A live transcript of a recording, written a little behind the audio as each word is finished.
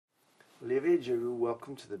Olivier Giroud,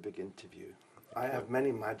 welcome to the big interview. I have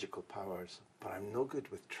many magical powers, but I'm no good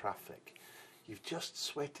with traffic. You've just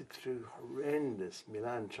sweated through horrendous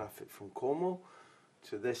Milan traffic from Como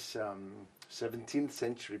to this 17th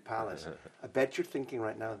century palace. I bet you're thinking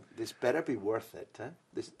right now, this better be worth it. Huh?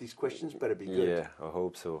 These questions better be good. Yeah, I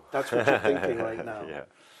hope so. That's what you're thinking right now. Yeah.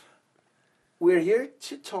 We're here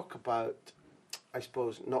to talk about, I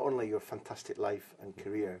suppose, not only your fantastic life and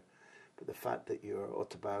career, but the fact that your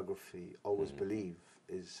autobiography, Always Believe,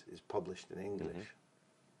 is published in English.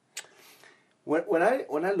 When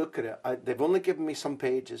I look at it, they've only given me some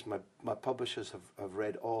pages. My publishers have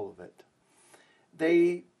read all of it.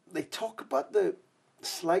 They talk about the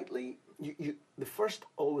slightly the first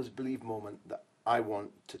Always Believe moment that I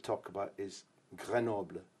want to talk about is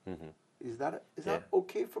Grenoble. Is that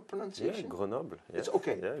okay for pronunciation? Yeah, Grenoble. Yes. It's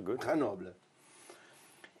okay. Yeah, good. Grenoble.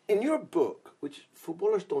 In your book, which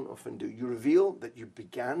footballers don't often do, you reveal that you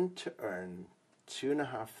began to earn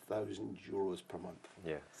 €2,500 per month.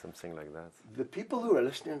 Yeah, something like that. The people who are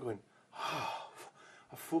listening are going,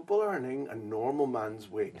 a footballer earning a normal man's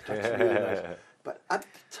wage. That's really nice. But at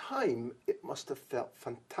the time, it must have felt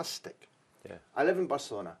fantastic. Yeah. I live in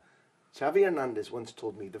Barcelona. Xavi Hernandez once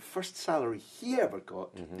told me the first salary he ever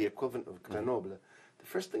got, the equivalent of Grenoble, the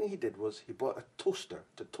first thing he did was he bought a toaster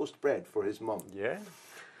to toast bread for his mum. Yeah.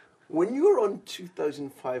 When you were on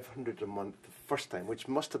 2,500 a month the first time, which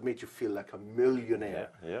must have made you feel like a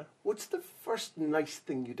millionaire, what's the first nice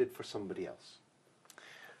thing you did for somebody else?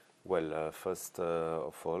 Well, first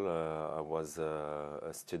of all, I was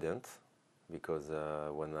a student because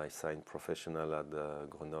when I signed professional at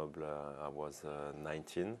Grenoble, I was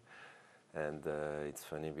 19. And it's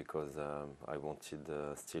funny because I wanted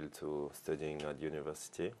still to studying at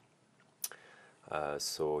university.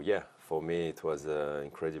 So yeah, for me it was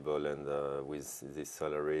incredible, and with this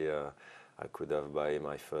salary I could have buy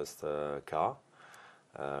my first car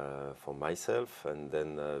for myself, and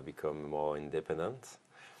then become more independent.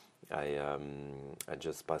 I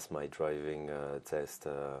just passed my driving test,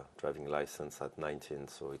 driving license at 19,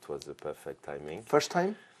 so it was the perfect timing. First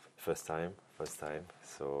time? First time.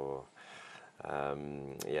 So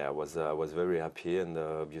yeah, I was very happy, and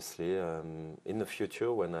obviously in the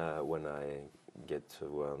future when I get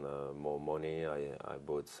to earn more money, I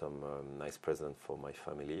bought some nice present for my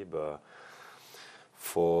family. But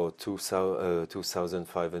for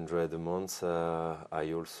 2,500 a month,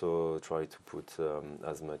 I also try to put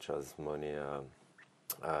as much as money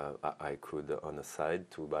I could on the side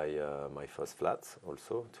to buy my first flat,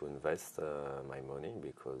 also to invest my money,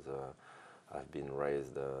 because I've been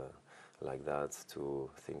raised like that, to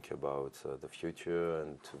think about the future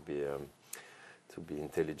and to be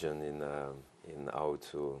intelligent in how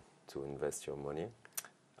to invest your money.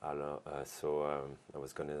 So I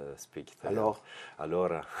was going to speak Italian.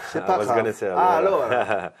 Allora. I was going to say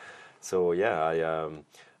allora. So yeah,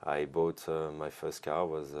 I bought my first car.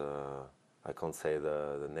 Was I can't say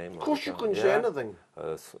the name. Of course you couldn't say anything.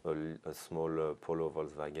 A small Polo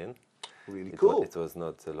Volkswagen. Really cool. It was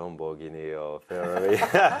not a Lamborghini or Ferrari,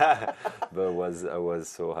 but I was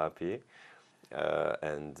so happy.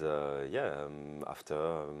 And yeah,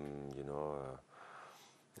 after you know,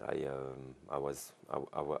 I was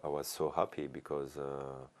so happy because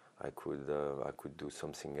I could do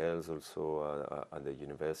something else also at the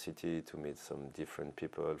university, to meet some different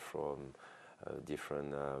people from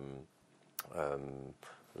different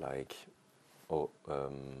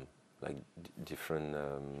different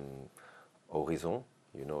horizon,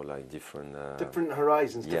 you know, like different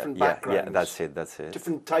horizons, different backgrounds. Yeah, that's it.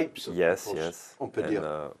 Different types of yes, Montpellier.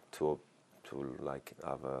 And to like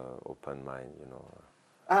have an open mind, you know.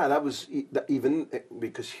 That was even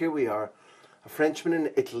because here we are, a Frenchman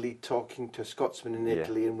in Italy talking to a Scotsman in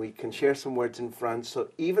Italy, and we can share some words in France. So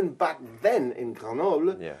even back then in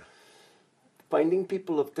Grenoble, finding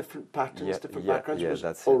people of different patterns, different backgrounds was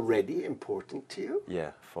already important to you.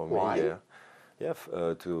 Yeah, for me. Why? Yeah,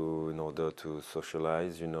 in order to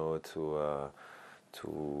socialize, you know,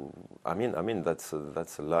 I mean that's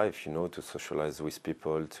a life, you know, to socialize with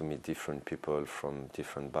people, to meet different people from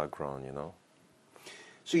different background, you know.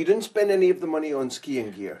 So you didn't spend any of the money on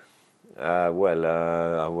skiing gear? Well,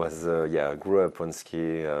 I was I grew up on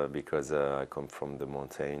ski because I come from the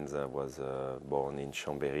mountains. I was born in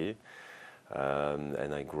Chambéry,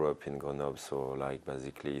 and I grew up in Grenoble, so like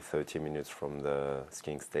basically 30 minutes from the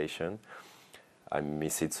skiing station. I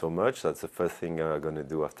miss it so much. That's the first thing I'm going to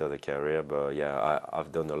do after the career. But yeah,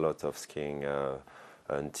 I've done a lot of skiing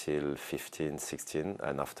until 15, 16.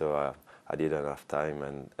 And after I didn't have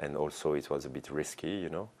time. And also it was a bit risky, you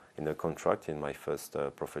know. in a contract, in my first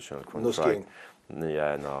professional contract. No skiing.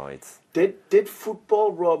 Yeah, no, it's... Did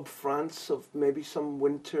football rob France of maybe some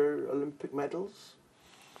Winter Olympic medals?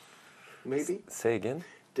 Maybe? Say again?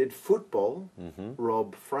 Did football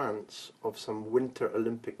rob France of some Winter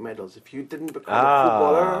Olympic medals? If you didn't become a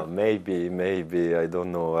footballer... Maybe, I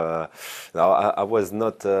don't know. No, I was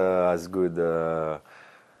not as good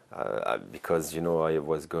because, you know, I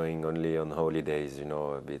was going only on holidays, you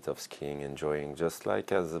know, a bit of skiing, enjoying, just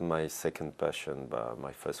like as my second passion, but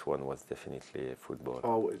my first one was definitely football.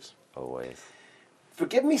 Always. Always.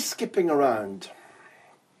 Forgive me skipping around,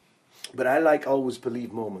 but I like always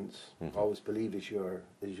believe moments. Always believe is your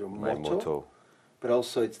My motto. But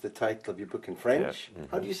also it's the title of your book in French. Yeah.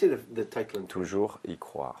 How do you say the title in French? Toujours y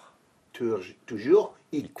croire. Toujours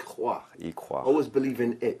y croire. Y croire. Always believe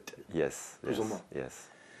in it. Yes, Plus ou moins. yes.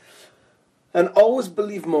 An always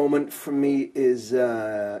believe moment for me is,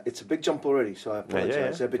 it's a big jump already, so I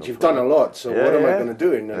apologize. Yeah. But No you've problem. done a lot, so what am I going to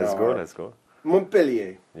do in an Let's hour? Let's go.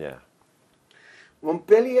 Montpellier. Yeah.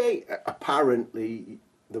 Montpellier, apparently,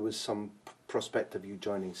 there was some prospect of you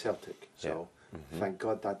joining Celtic, so thank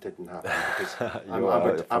God that didn't happen, because I'm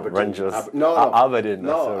Aberdeen. Rangers. No, Aberdeen.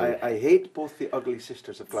 no, Sorry. I hate both the ugly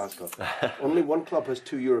sisters of Glasgow. Only one club has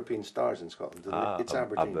 2 European stars in Scotland, and it's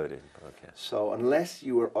Aberdeen. Aberdeen, okay. So unless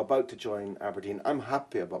you were about to join Aberdeen, I'm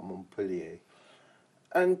happy about Montpellier.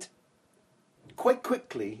 And quite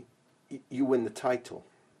quickly, you win the title.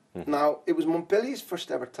 Now, it was Montpellier's first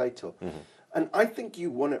ever title, and I think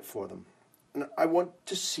you won it for them. And I want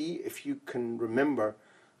to see if you can remember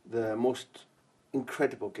the most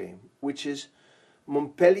incredible game, which is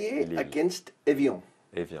Montpellier Lille. against Evian.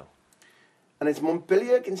 Evian. And it's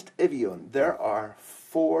Montpellier against Evian. There are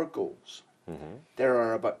 4 goals. There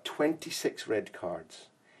are about 26 red cards.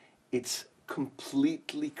 It's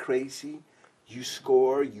completely crazy. You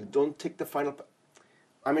score, you don't take the final...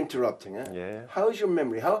 I'm interrupting, eh? Yeah. How is your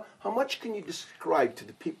memory? How much can you describe to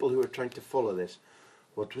the people who are trying to follow this?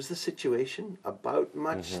 What was the situation about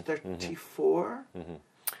match 34?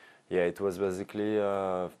 Yeah, it was basically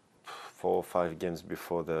 4 or 5 games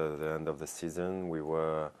before the end of the season. We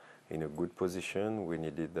were in a good position. We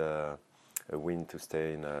needed a win to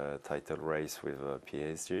stay in a title race with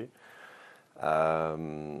PSG.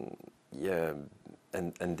 Yeah,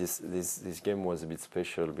 and this game was a bit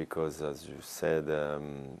special because, as you said,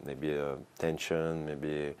 maybe a tension,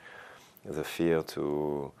 maybe the fear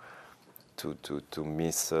to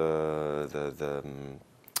miss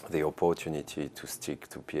the opportunity to stick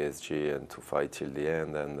to PSG and to fight till the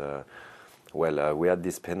end. And we had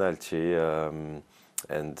this penalty, and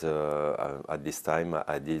at this time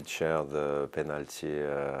I did share the penalty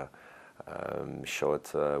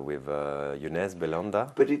shot with Younes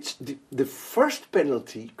Belhanda. But it's the first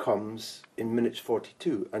penalty comes in minutes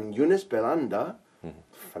 42, and Younes Belhanda,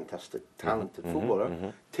 fantastic, talented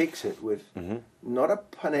footballer, takes it with not a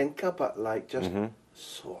panenka, but like just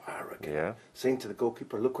so arrogant, saying to the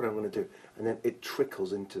goalkeeper, "Look what I'm going to do," and then it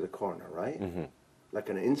trickles into the corner, right? Like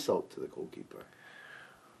an insult to the goalkeeper.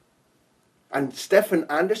 And Stefan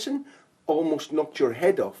Andersen almost knocked your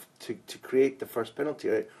head off to create the first penalty,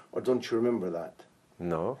 right? Or don't you remember that?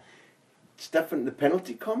 No. The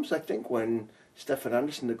penalty comes, I think, when Stefan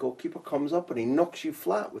Andersen, the goalkeeper, comes up and he knocks you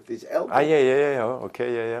flat with his elbow. Yeah.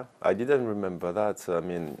 Okay, yeah. I didn't remember that. I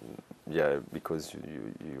mean, yeah, because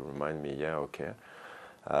you remind me. Yeah, okay.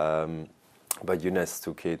 But Younes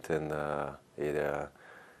took it and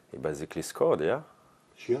he basically scored. Yeah.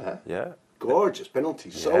 Yeah. Gorgeous penalty.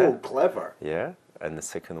 So clever. Yeah. And the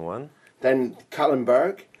second one. Then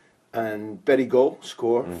Kallenberg and Berigot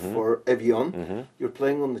score for Evian. You're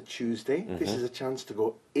playing on the Tuesday. This is a chance to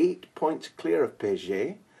go 8 points clear of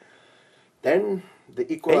PSG. Then the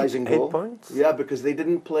equalising goal. 8 points? Yeah, because they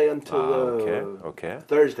didn't play until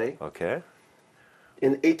Thursday. Okay.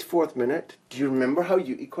 In the 84th minute, do you remember how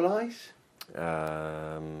you equalise?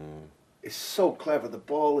 It's so clever. The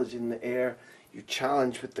ball is in the air. You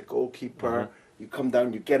challenge with the goalkeeper. You come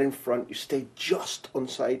down, you get in front, you stay just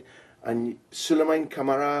onside, and Souleymane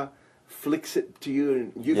Camara flicks it to you,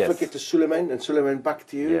 and you flick it to Souleymane, and Souleymane back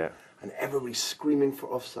to you, and everybody's screaming for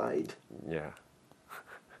offside. Yeah.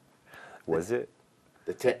 Was it?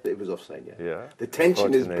 It was offside, Yeah. The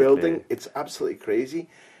tension is building. It's absolutely crazy.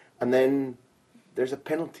 And then there's a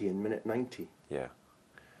penalty in minute 90. Yeah.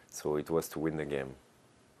 So it was to win the game.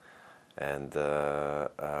 And,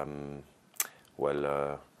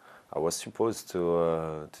 I was supposed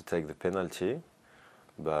to take the penalty,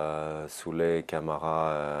 but Soule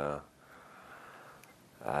Camara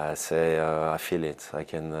say, I feel it. I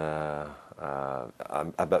can.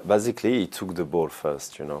 Basically, he took the ball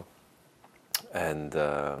first, you know, and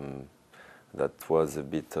that was a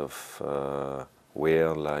bit of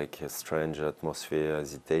weird, like a strange atmosphere,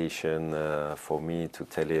 hesitation for me to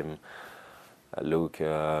tell him, look,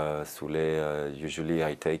 Soule, usually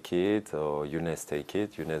I take it, or Younes take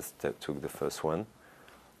it. Younes took the first one.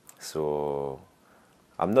 So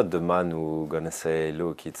I'm not the man who gonna say,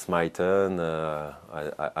 look, it's my turn.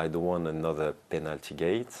 I don't want another penalty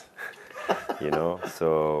gate, you know.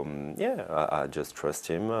 So yeah, I just trust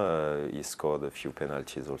him. He scored a few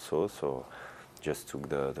penalties also, so just took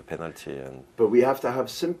the penalty. And But we have to have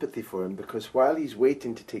sympathy for him, because while he's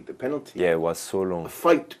waiting to take the penalty, yeah, it was so long. a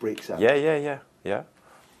fight breaks out. Yeah.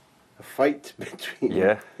 A fight between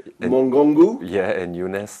Yeah. Mongongu Yeah, and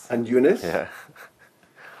Younes. and Younes. Yeah.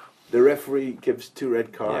 The referee gives 2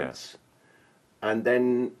 red cards, and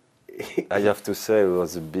then I have to say it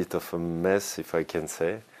was a bit of a mess, if I can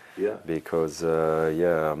say. yeah, Because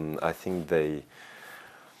I think they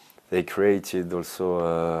created also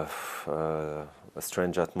a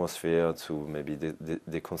strange atmosphere to maybe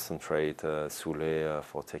deconcentrate Soule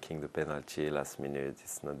for taking the penalty last minute.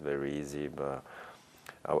 It's not very easy, but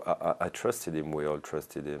I trusted him. We all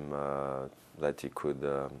trusted him that he could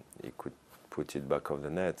put it back of the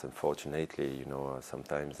net. Unfortunately, you know,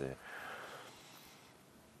 sometimes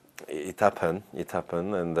it happened,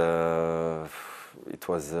 and it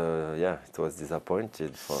was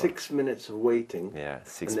disappointed. 6 minutes of waiting. Yeah,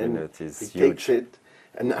 6 and then minutes is he huge. takes it,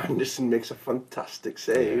 and Anderson makes a fantastic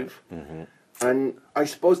save. Yeah. Mm-hmm. And I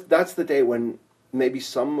suppose that's the day when maybe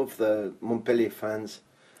some of the Montpellier fans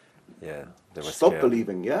Yeah, they were stop scared.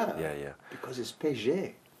 believing. Yeah, because it's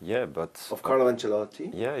PSG Yeah, but of Carlo Ancelotti.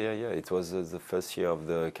 Yeah. It was the first year of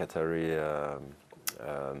the Qatari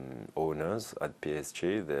owners at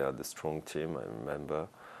PSG. They had a strong team, I remember.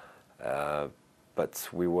 But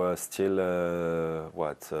we were still 2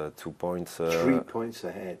 points. 3 points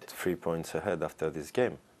ahead. 3 points ahead after this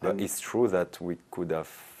game. But And it's true that we could have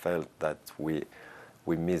felt that we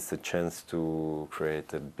missed the chance to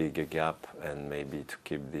create a bigger gap and maybe to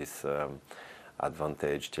keep this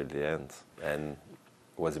advantage till the end. And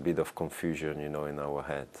was a bit of confusion, you know, in our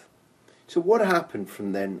head. So what happened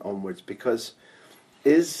from then onwards? Because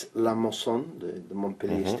is La Mosson, the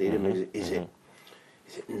Montpellier stadium, is it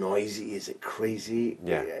noisy? Is it crazy?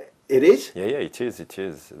 Yeah. It is? Yeah, it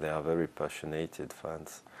is. They are very passionate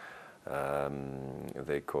fans.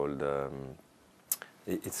 They called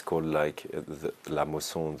it's called like La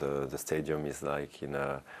Mosson. The stadium is like in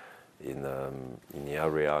the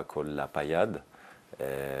area called La Paillade.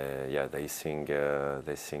 They sing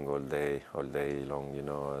all day long. You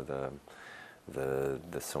know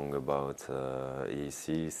the song about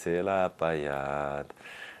ici c'est la paillade.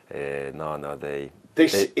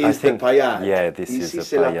 This is the paillade. Yeah, this Ici is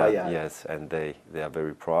c'est the la paillade. paillade. Yes, and they are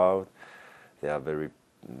very proud. They are very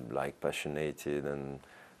like passionate, and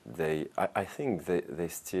I think they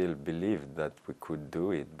still believe that we could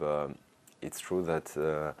do it. But it's true that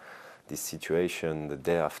this situation the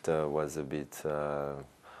day after was a bit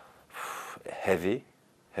heavy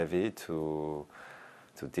to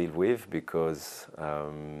deal with, because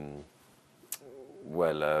we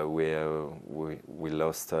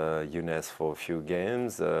lost Younes for a few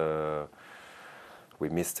games. We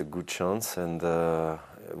missed a good chance, and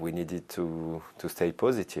we needed to stay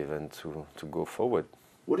positive and to go forward.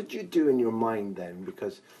 What did you do in your mind then?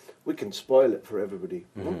 Because we can spoil it for everybody.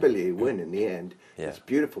 Montpellier win in the end. Yeah. It's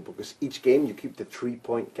beautiful because each game you keep the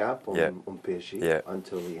 3-point gap on PSG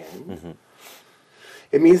until the end. Mm-hmm.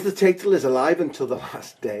 It means the title is alive until the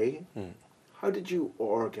last day. How did you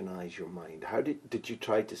organize your mind? How did you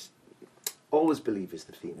try to always believe is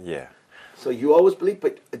the theme? Yeah. So you always believe,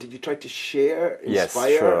 but did you try to share,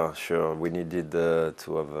 inspire? Yes, sure. We needed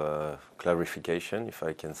to have a clarification, if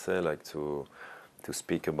I can say, like to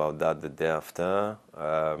speak about that the day after.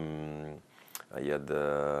 I had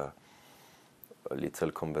a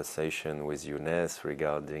little conversation with Younes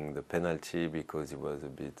regarding the penalty, because he was a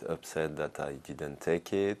bit upset that I didn't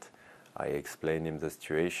take it. I explained him the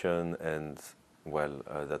situation, and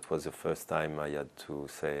that was the first time I had to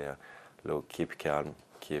say, look, keep calm,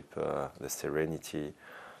 keep the serenity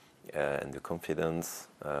and the confidence.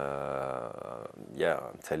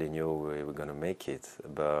 I'm telling you, we're gonna make it.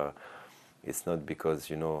 But it's not because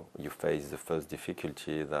you face the first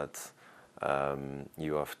difficulty that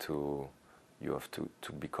you have to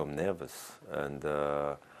become nervous. And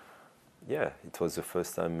it was the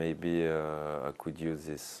first time maybe I could use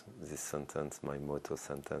this sentence, my motto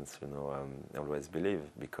sentence. Always believe,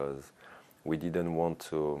 because we didn't want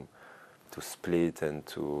to split and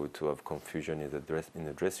to have confusion in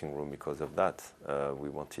the dressing room because of that. We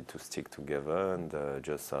wanted to stick together and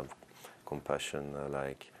just have compassion,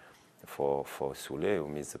 like for Soule, who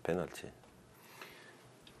missed the penalty.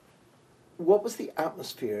 what was the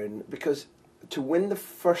atmosphere? And because to win the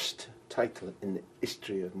first title in the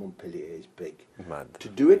history of Montpellier is big. Mad. To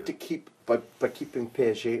do it to keep by keeping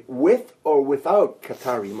PSG with or without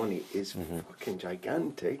Qatari money is fucking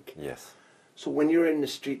gigantic. Yes. So when you're in the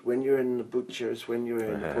street, when you're in the butchers, when you're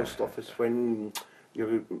in the post office, when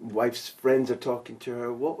your wife's friends are talking to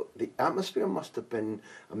her, what the atmosphere must have been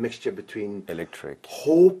a mixture between Electric.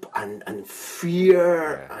 hope and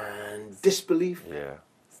fear and disbelief.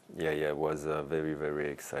 Yeah, it was a very, very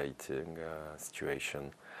exciting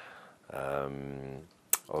situation.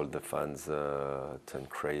 All the fans turned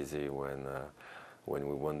crazy when we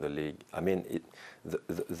won the league. I mean,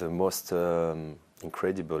 the most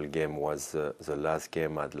incredible game was the last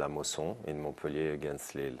game at La Mosson in Montpellier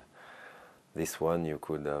against Lille. This one you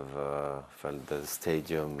could have felt the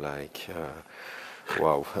stadium like,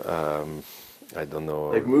 wow, I don't know.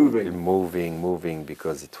 Like moving. Moving,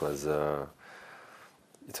 because it was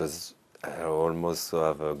I almost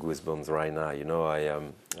have goosebumps right now. You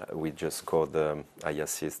know, we just scored. I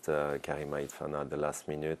assist Karim Aitfana at the last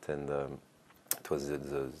minute, and it was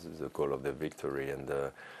the goal of the victory. And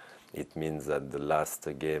it means that the last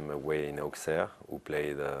game away in Auxerre, who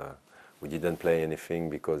played, we didn't play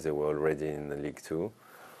anything because they were already in the League 2.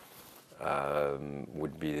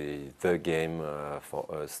 Would be the game for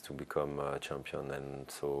us to become champion,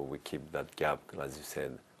 and so we keep that gap, as you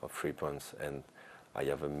said, of 3 points. And I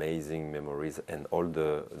have amazing memories, and all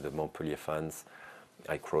the Montpellier fans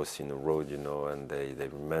I cross in the road, you know, and they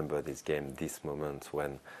remember this game, this moment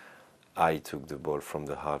when I took the ball from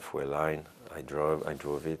the halfway line. I drove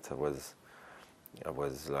it. I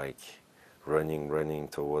was like running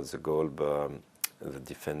towards the goal, but the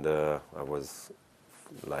defender, I was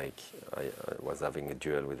having a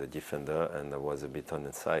duel with the defender, and I was a bit on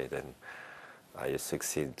the side, and I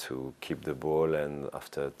succeed to keep the ball, and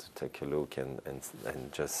after to take a look and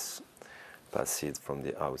just pass it from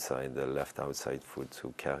the outside, the left outside foot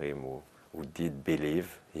to Karim, who did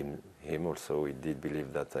believe, him also, he did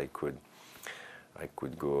believe that I could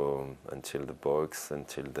go until the box,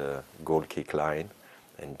 until the goal kick line,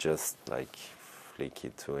 and just like flick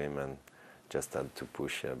it to him, and just had to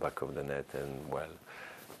push back of the net, and well,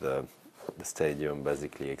 the stadium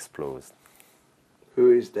basically explodes.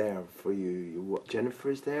 Who is there for you?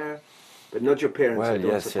 Jennifer is there, but not your parents. Well, I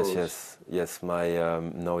don't suppose. yes. My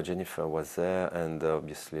no, Jennifer was there, and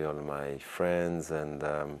obviously all my friends, and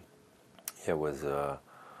yeah, was a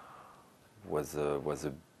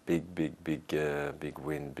big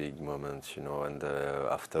win, big moment, you know. And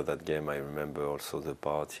after that game, I remember also the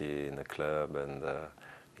party in the club, and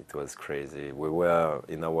it was crazy. We were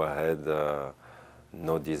in our head,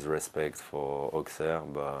 no disrespect for Auxerre,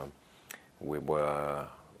 but we were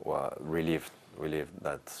relieved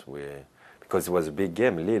that because it was a big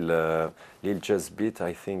game. Lille just beat,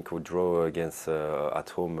 I think, we draw against at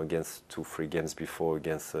home against 2-3 games before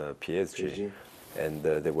against PSG, and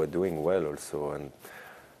they were doing well also, and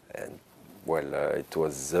well, it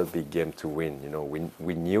was a big game to win. You know,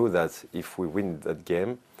 we knew that if we win that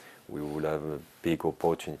game, we would have a big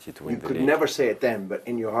opportunity to win the league. You could never say it then, but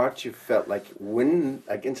in your heart you felt like win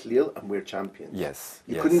against Lille and we're champions. Yes.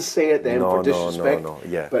 You couldn't say it then for disrespect. No.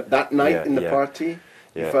 Yeah. But that night in the party,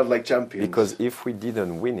 you felt like champions. Because if we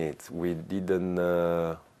didn't win it, we're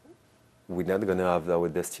not gonna have our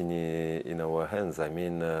destiny in our hands. I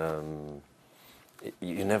mean,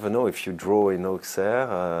 you never know if you draw in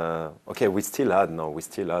Auxerre. Okay, we still had,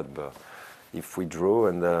 but if we draw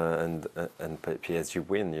and PSG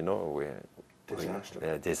win, you know,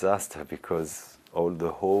 disaster, because all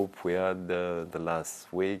the hope we had the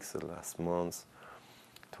last weeks, the last months,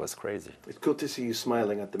 it was crazy. It's good to see you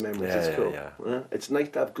smiling at the memories. It's cool. Yeah. It's nice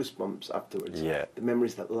to have goosebumps afterwards. Yeah. The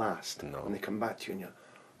memories that last when they come back to you, and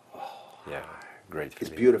you're, great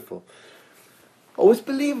feeling. It's beautiful. Always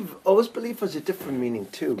believe has a different meaning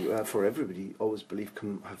too for everybody. Always believe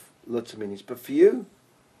can have lots of meanings, but for you,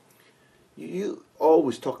 you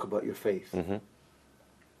always talk about your faith,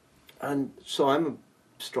 and so I'm a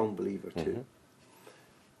strong believer too.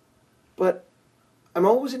 But I'm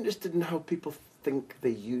always interested in how people think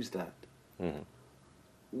they use that.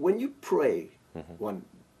 When you pray,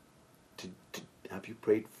 have you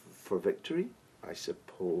prayed for victory? I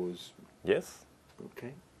suppose. Yes.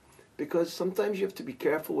 Okay. Because sometimes you have to be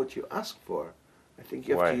careful what you ask for. I think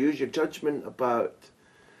you have to use your judgment about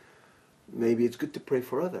maybe it's good to pray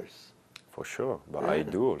for others. For sure, but I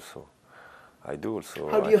do also. How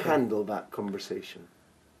do you handle that conversation?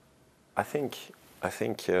 I think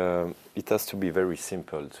it has to be very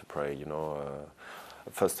simple to pray. You know,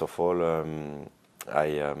 first of all,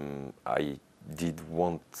 I did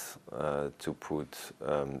want to put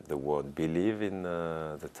the word believe in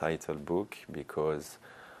the title book because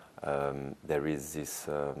there is this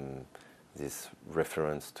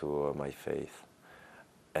reference to my faith,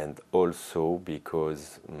 and also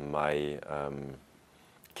because my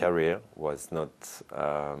career was not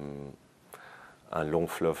un long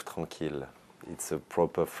fleuve tranquille. It's a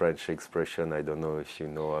proper French expression. I don't know if you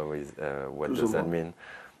know what does that mean.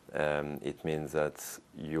 It means that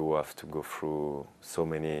you have to go through so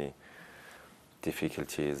many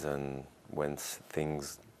difficulties, and when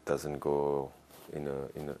things doesn't go in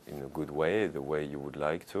a good way, the way you would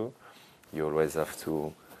like to, you always have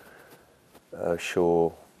to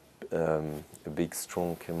show a big,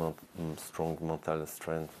 strong mental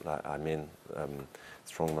strength.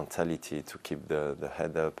 Strong mentality to keep the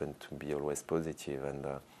head up and to be always positive. And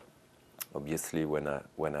obviously, when I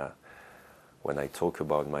talk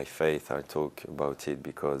about my faith, I talk about it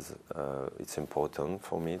because it's important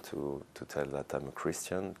for me to tell that I'm a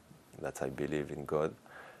Christian, that I believe in God,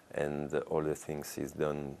 and all the things is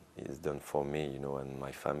done for me, you know, and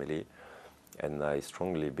my family. And I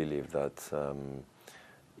strongly believe that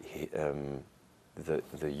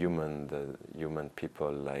the human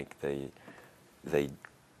people, like they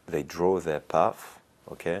draw their path,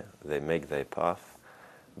 okay? They make their path,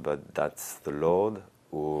 but that's the Lord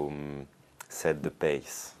who set the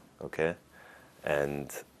pace, okay?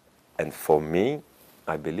 And for me,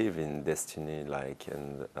 I believe in destiny,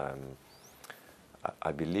 and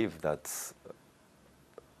I believe that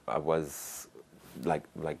I was like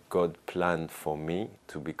God planned for me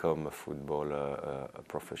to become a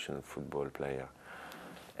professional football player,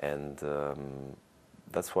 and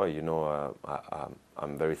that's why, you know,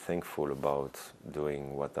 I'm very thankful about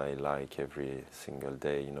doing what I like every single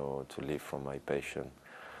day, you know, to live from my passion.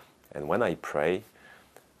 And when I pray,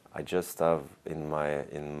 I just have in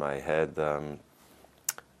my head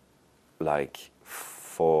like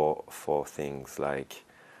four things, like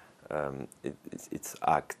it's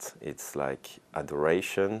act, it's like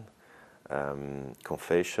adoration,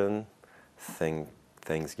 confession,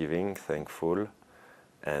 thanksgiving, thankful,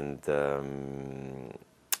 and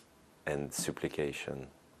supplication.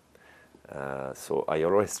 So I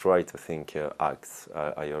always try to think acts.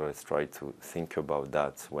 I always try to think about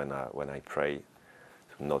that when I pray,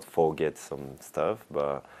 to not forget some stuff.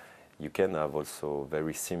 But you can have also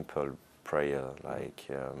very simple prayer, like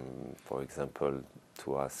for example,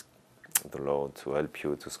 to ask the Lord to help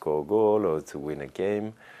you to score a goal or to win a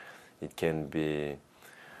game. It can be.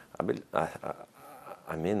 I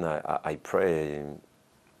pray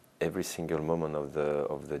every single moment of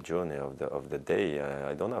the journey of the day.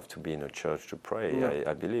 I don't have to be in a church to pray. No.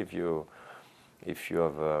 I believe if you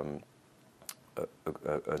have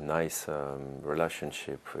a nice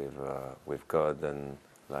relationship with God, and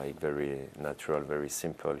like very natural, very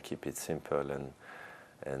simple, keep it simple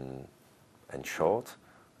and short.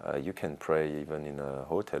 You can pray even in a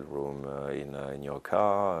hotel room, in your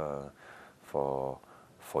car, for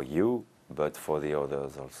you, but for the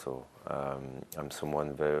others also. I'm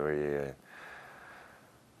someone very,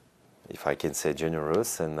 if I can say,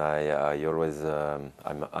 generous, and I always,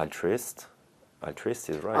 I'm altruist. Altruist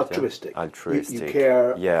is right. Altruistic. Yeah? Altruistic. You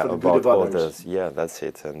care for the about good of others. Yeah, that's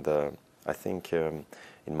it. And I think in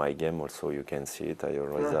my game also you can see it. I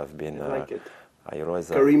always have been. I like it.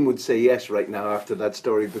 Karim would say yes right now after that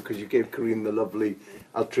story, because you gave Karim the lovely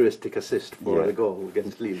altruistic assist for the goal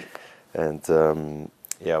against Lille. And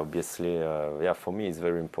obviously, for me it's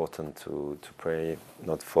very important to pray,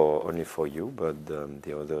 not only for you, but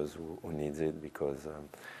the others who needs it, because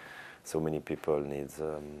so many people needs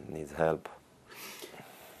help.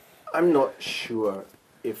 I'm not sure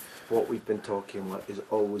if what we've been talking about is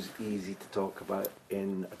always easy to talk about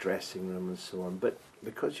in a dressing room and so on, but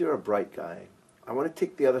because you're a bright guy, I want to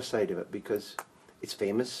take the other side of it, because it's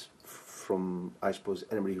famous from, I suppose,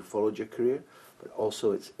 anybody who followed your career, but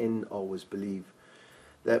also it's in Always Believe,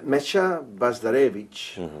 that Mesha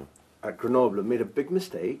Bazdarevich at Grenoble made a big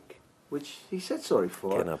mistake, which he said sorry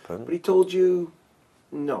for. Can happen. But he told you,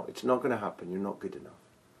 no, it's not going to happen, you're not good enough.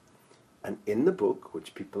 And in the book,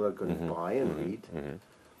 which people are going to buy and read,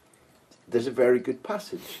 there's a very good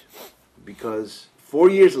passage, because 4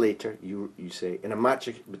 years later, you say, in a match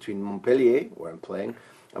between Montpellier, where I'm playing,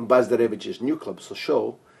 and Bazdarevich's new club,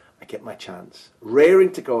 Sochaux, I get my chance.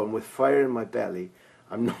 Raring to go and with fire in my belly,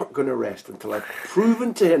 I'm not going to rest until I've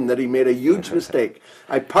proven to him that he made a huge mistake.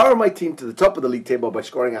 I power my team to the top of the league table by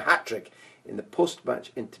scoring a hat-trick. In the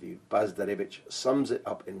post-match interview, Bazdarevich sums it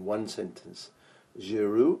up in one sentence.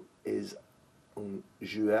 Giroud is un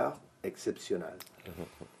joueur exceptionnel.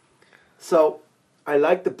 So, I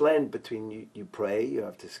like the blend between you pray, you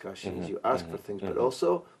have discussions, you ask for things, but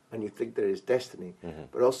also, and you think there is destiny,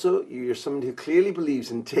 but also you're somebody who clearly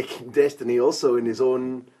believes in taking destiny also in his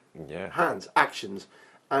own hands, actions.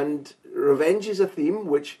 And revenge is a theme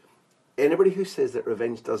which anybody who says that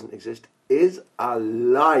revenge doesn't exist is a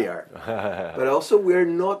liar. But also we're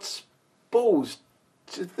not supposed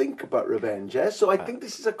to think about revenge, yes? So I think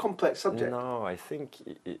this is a complex subject. No, I think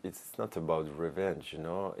it's not about revenge, you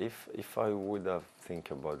know. If I would have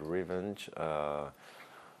think about revenge,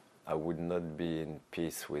 I would not be in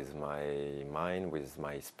peace with my mind, with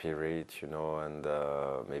my spirit, you know, and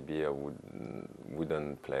maybe I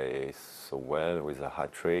wouldn't play so well with a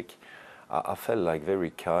hat trick. I felt like very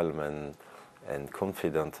calm and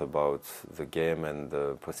confident about the game and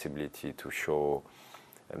the possibility to show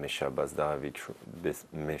Mesha Bazdarevich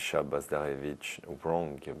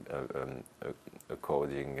wrong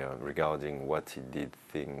regarding what he did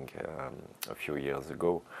think a few years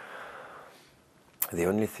ago. The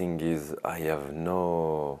only thing is I have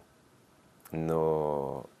no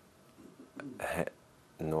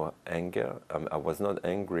anger. I was not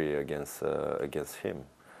angry against him,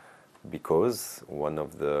 because one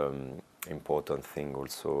of the important thing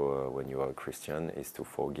also when you are a Christian is to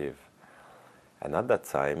forgive. And at that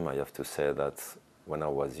time, I have to say that when I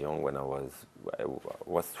was young, when I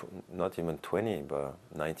was not even 20, but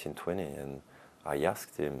 19, 20, and I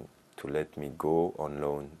asked him to let me go on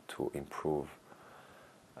loan to improve.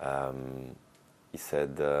 He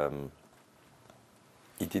said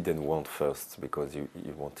he didn't want first, because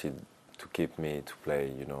he wanted to keep me to play,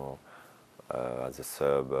 you know, as a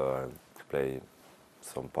sub, to play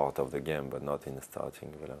some part of the game, but not in the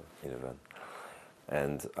starting 11.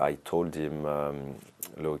 And I told him,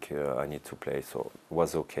 look, I need to play, so it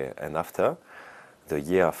was okay. And after, the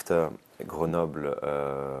year after,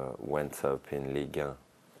 Grenoble went up in Ligue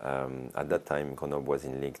 1. At that time, Grenoble was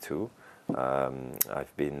in Ligue 2.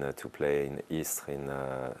 I've been to play in Istres in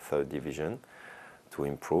 3rd division to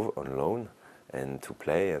improve on loan and to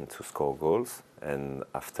play and to score goals. And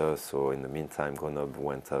after, so in the meantime, Grenoble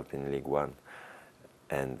went up in Ligue 1.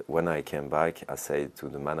 And when I came back, I said to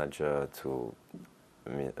the manager, to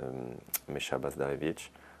Mesha Bazdarevich,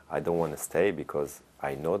 I don't want to stay because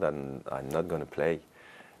I know that I'm not going to play,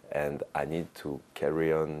 and I need to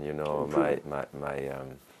carry on, you know,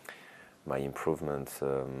 my improvement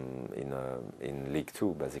in League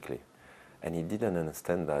 2, basically. And he didn't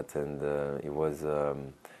understand that, and it was a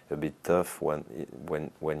bit tough when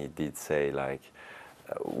he did say, like,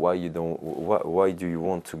 why do you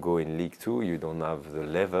want to go in League 2? You don't have the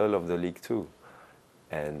level of the League 2.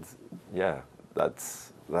 And yeah,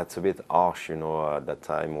 that's a bit harsh, you know, at that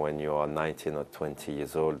time when you are 19 or 20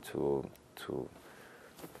 years old to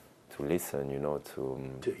listen, you know,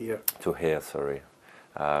 to hear. Sorry.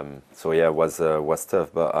 So yeah, it was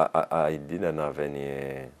tough, but I didn't have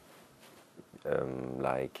any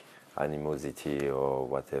like animosity or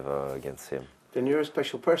whatever against him. Then you're a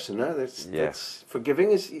special person, huh? That's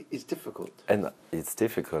forgiving is difficult. And it's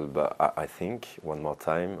difficult, but I think one more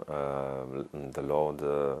time the Lord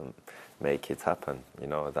make it happen. You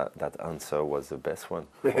know, that answer was the best one.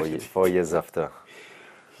 4 years after.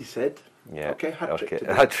 He said, yeah, okay,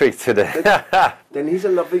 hat trick today. Then he's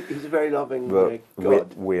a very loving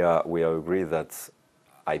God. We are agree that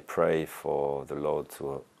I pray for the Lord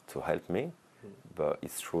to help me, but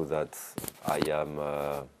it's true that I am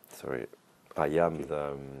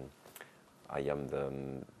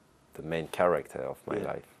the main character of my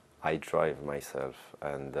life. I drive myself,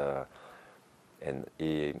 and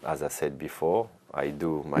he, as I said before, I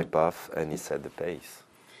do my path, and he set the pace.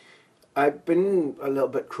 I've been a little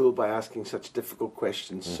bit cruel by asking such difficult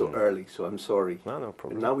questions so early, so I'm sorry. No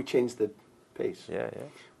problem. And now we change the pace. Yeah.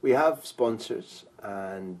 We have sponsors,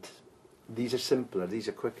 and these are simpler, these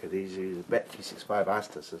are quicker. These are Bet365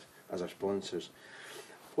 asked us as our sponsors.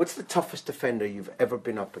 What's the toughest defender you've ever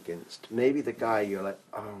been up against? Maybe the guy you're like,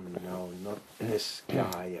 oh no, not this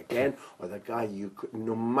guy again, or the guy you could,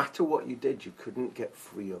 no matter what you did, you couldn't get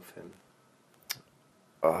free of him.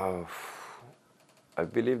 I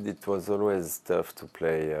believe it was always tough to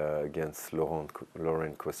play against Laurent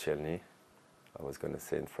Koscielny. I was going to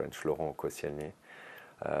say in French, Laurent Koscielny,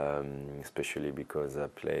 especially because I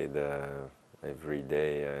played every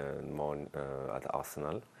day at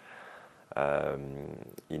Arsenal.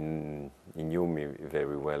 He knew me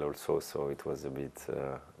very well also, so it was a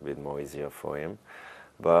bit more easier for him.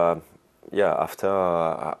 But yeah, after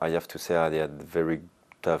I have to say I had very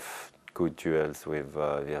tough, good duels with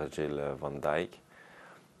Virgil van Dijk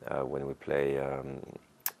when we play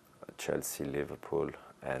Chelsea, Liverpool,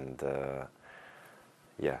 and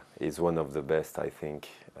yeah, he's one of the best, I think.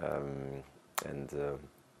 and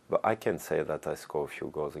but I can say that I scored a few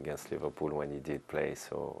goals against Liverpool when he did play.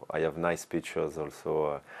 So I have nice pictures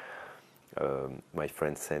also. My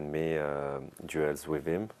friend sent me duels with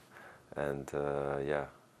him, and yeah,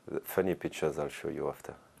 funny pictures I'll show you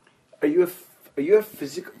after. Are you a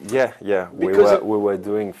physical? Yeah, yeah. We were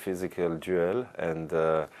doing physical duel, and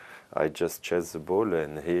I just chased the ball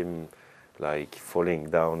and him like falling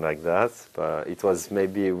down like that. But it was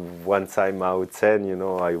maybe one time out of 10, you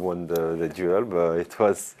know, I won the duel, but it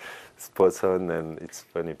was spot on, and it's a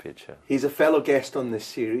funny picture. He's a fellow guest on this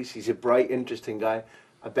series. He's a bright, interesting guy.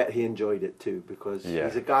 I bet he enjoyed it too, because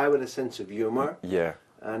he's a guy with a sense of humour. Yeah.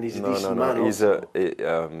 And he's a decent man. He's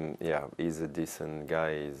he's a decent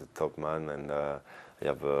guy. He's a top man, and I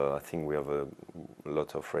think we have a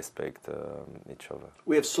lot of respect each other.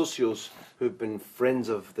 We have socios who've been friends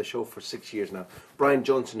of the show for 6 years now. Brian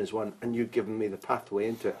Johnson is one, and you've given me the pathway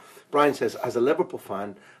into it. Brian says, as a Liverpool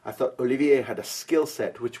fan, I thought Olivier had a skill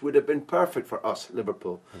set which would have been perfect for us,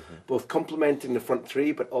 Liverpool, both complementing the front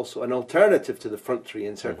three, but also an alternative to the front three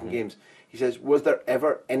in certain games. He says, was there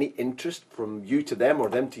ever any interest from you to them or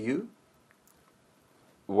them to you?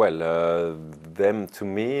 Well, them to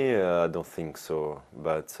me, I don't think so.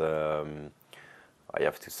 But I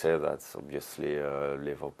have to say that obviously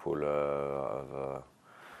Liverpool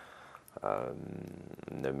have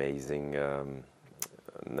an amazing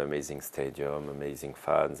stadium, amazing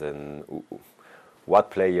fans, and what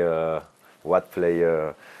player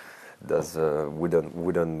does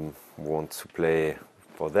wouldn't want to play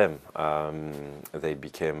for them? They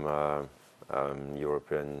became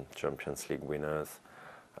European Champions League winners.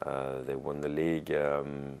 They won the league.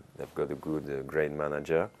 They've got a good, great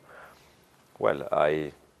manager. Well,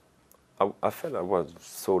 I felt I was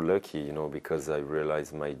so lucky, you know, because I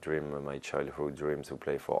realized my dream, my childhood dream, to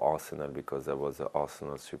play for Arsenal, because I was an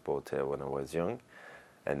Arsenal supporter when I was young,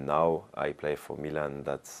 and now I play for Milan.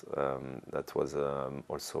 That was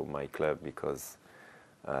also my club, because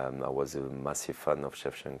I was a massive fan of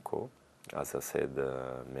Shevchenko, as I said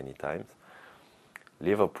many times.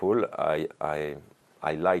 Liverpool, I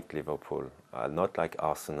like Liverpool. Not like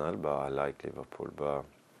Arsenal, but I like Liverpool. But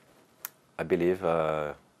I believe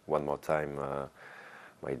one more time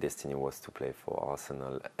my destiny was to play for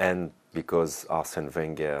Arsenal, and because Arsene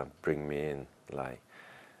Wenger bring me in, like,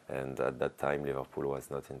 and at that time Liverpool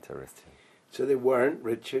was not interested. So they weren't,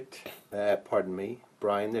 Richard. Pardon me,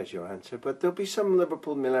 Brian. There's your answer. But there'll be some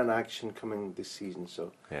Liverpool-Milan action coming this season.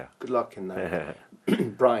 So yeah, good luck in that.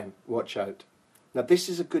 Brian, watch out. Now this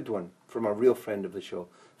is a good one from a real friend of the show,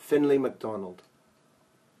 Finlay MacDonald.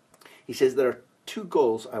 He says there are 2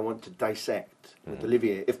 goals I want to dissect with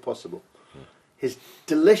Olivier, if possible. His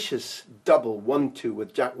delicious double 1-2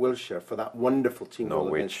 with Jack Wilshere for that wonderful team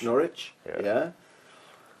goal against Norwich. Yeah.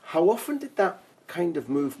 How often did that kind of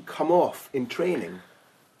move come off in training?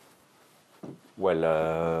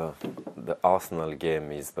 Well, the Arsenal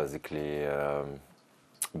game is basically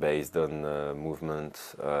based on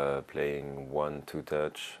movement, playing 1-2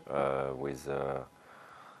 touch with,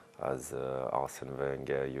 as Arsene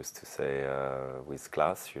Wenger used to say, with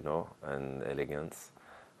class, you know, and elegance.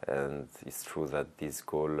 And it's true that this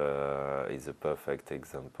goal is a perfect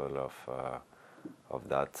example of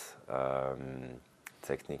that.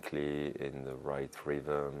 Technically, in the right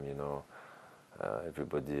rhythm, you know,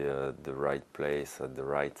 everybody at the right place at the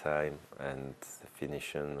right time, and the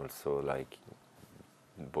finishing also, like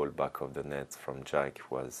ball back of the net from Jack,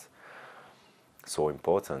 was so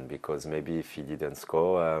important, because maybe if he didn't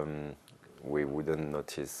score, we wouldn't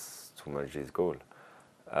notice too much his goal.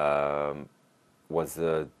 Was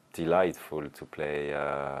delightful to play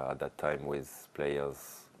at that time with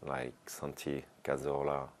players like Santi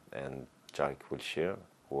Cazorla and Jack Wilshere,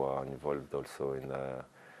 who are involved also in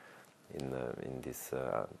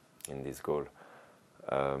this goal.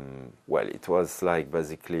 Well, it was like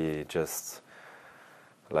basically just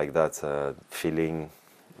like that feeling.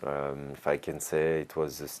 If I can say, it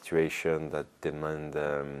was a situation that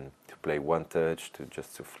demanded to play 1 touch,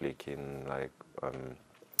 to flick in like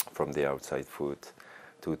from the outside foot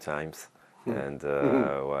 2 times, and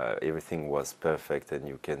well, everything was perfect, and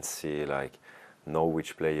you can see like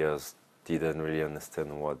Norwich players didn't really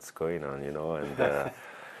understand what's going on, you know, and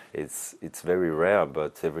it's very rare,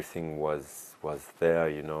 but everything was there,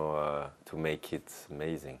 you know, to make it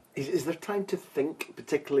amazing. Is there time to think,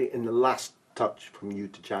 particularly in the last touch from you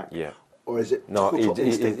to Jack? Yeah. Or is it no? Total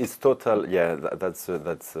instinct? It's total. Yeah, that's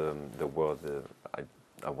the word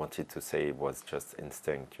I wanted to say. It was just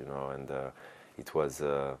instinct, you know, and it was.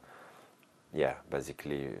 Yeah,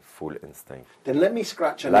 basically full instinct. Then let me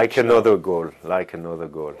scratch an like itch another now. goal, like another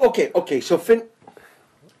goal. Okay. So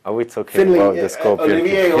Are we talking Finley, about the scorpion?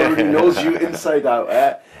 Olivier already knows you inside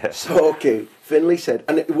out. So, okay, Finley said,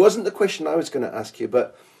 and it wasn't the question I was going to ask you,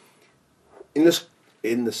 but in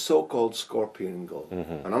the so-called scorpion goal,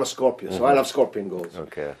 and I'm a Scorpio, so I love scorpion goals.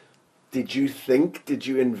 Okay. Did you think? Did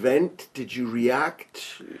you invent? Did you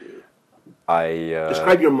react? I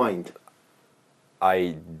Describe your mind.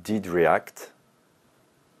 I did react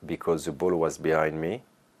because the ball was behind me.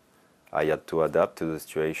 I had to adapt to the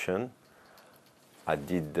situation. I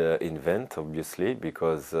did invent, obviously,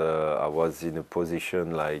 because I was in a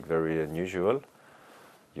position like very unusual.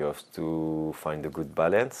 You have to find a good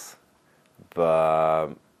balance, but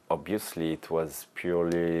obviously it was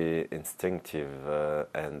purely instinctive,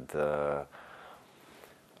 and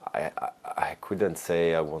I couldn't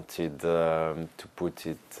say I wanted to put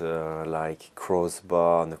it like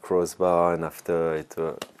crossbar on a crossbar and after it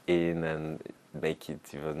in and make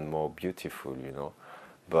it even more beautiful, you know.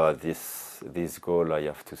 But this goal, I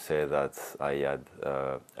have to say that I had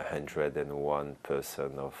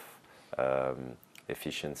 101% of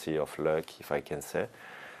efficiency of luck, if I can say,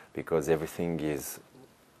 because everything is,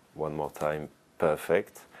 one more time,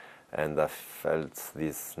 perfect. And I felt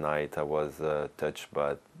this night I was touched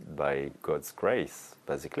by God's grace,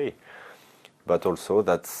 basically. But also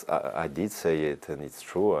that's I did say it, and it's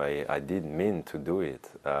true. I did mean to do it.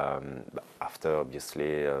 After,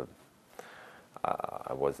 obviously,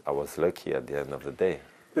 I was lucky at the end of the day.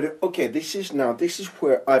 But okay, this is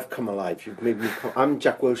where I've come alive. You've made me. I'm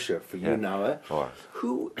Jack Wilshere for you now. Oh.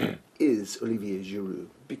 Who is Olivier Giroud?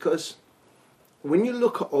 Because when you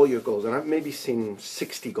look at all your goals, and I've maybe seen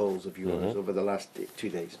 60 goals of yours over the last 2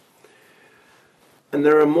 days, and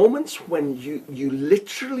there are moments when you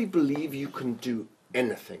literally believe you can do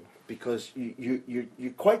anything because you're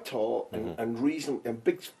quite tall and reasonable and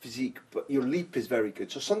big physique, but your leap is very good.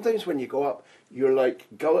 So sometimes when you go up, you're like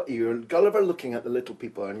you're Gulliver looking at the little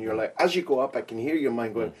people, and you're like, as you go up, I can hear your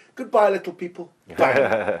mind going, "Goodbye, little people."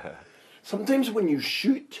 Bang. Sometimes when you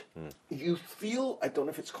shoot, you feel, I don't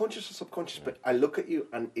know if it's conscious or subconscious, but I look at you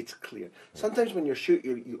and it's clear. Sometimes when you shoot,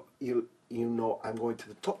 you know, I'm going to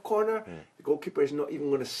the top corner, the goalkeeper is not even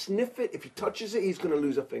going to sniff it. If he touches it, he's going to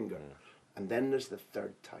lose a finger. And then there's the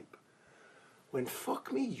third type. When,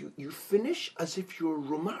 fuck me, you finish as if you're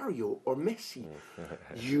Romario or Messi.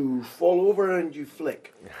 You fall over and you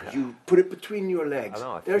flick. You put it between your legs.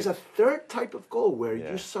 There's a third type of goal where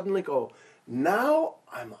you suddenly go, now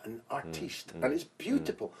I'm an artiste, and it's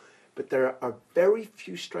beautiful. But there are very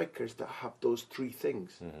few strikers that have those three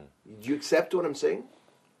things. Do you accept what I'm saying?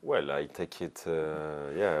 Well, I take it,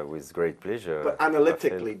 with great pleasure. But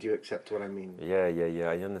analytically, do you accept what I mean? Yeah,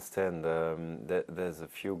 I understand. There's a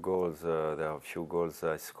few goals. There are a few goals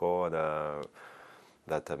I scored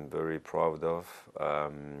that I'm very proud of,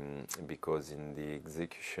 because in the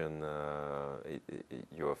execution,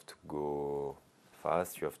 you have to go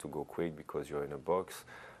fast, you have to go quick because you're in a box.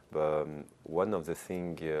 But one of the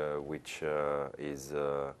things which is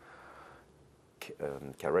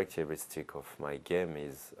characteristic of my game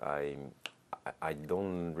is I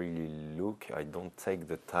don't really look, I don't take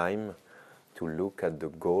the time to look at the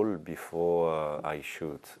goal before I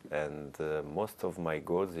shoot. And most of my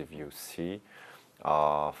goals, if you see,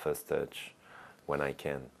 are first touch when I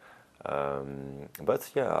can. But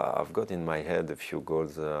yeah, I've got in my head a few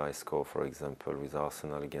goals I score, for example, with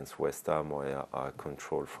Arsenal against West Ham, where I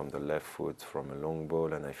control from the left foot from a long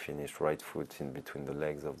ball and I finished right foot in between the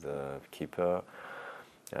legs of the keeper.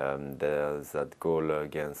 There's that goal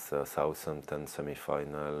against Southampton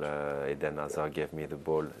semi-final. Eden Hazard gave me the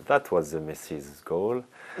ball. That was the Messi's goal,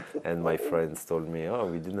 and my friends told me, "Oh,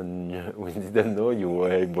 we didn't know you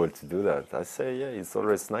were able to do that." I say, "Yeah, it's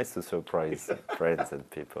always nice to surprise friends and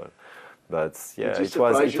people." But yeah, it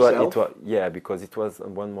was because it was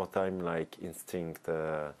one more time like instinct.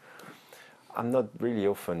 I'm not really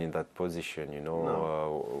often in that position, you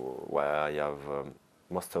know, where I have.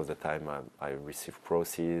 Most of the time I receive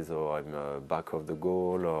crosses or I'm back of the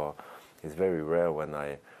goal, or it's very rare when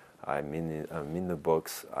I'm in the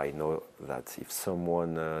box. I know that if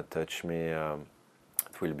someone touch me,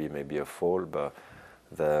 it will be maybe a foul, but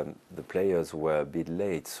the players were a bit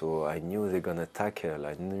late, so I knew they're gonna tackle.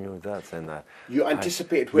 I knew that, and you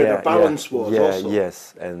anticipated where the balance was. Also.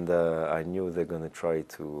 Yes, and I knew they're gonna try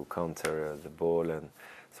to counter the ball, and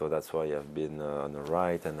so that's why I've been on the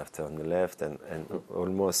right and after on the left, and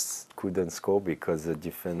almost couldn't score because the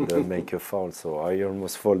defender make a foul, so I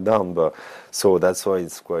almost fall down. But so that's why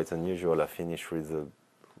it's quite unusual. I finish with the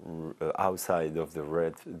outside of the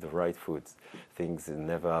right foot. Things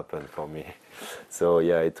never happen for me. So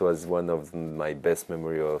yeah, it was one of my best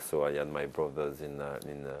memory. Also, I had my brothers in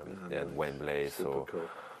Wembley. Super so cool.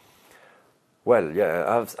 Well,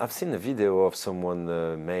 yeah, I've seen a video of someone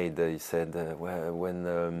made. He said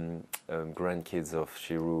when grandkids of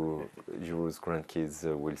Giroud's grandkids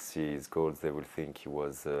will see his goals, they will think he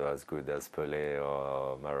was as good as Pelé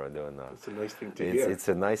or Maradona. It's a nice thing to hear. It's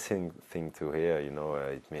a nice thing to hear. You know,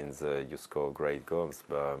 it means you score great goals.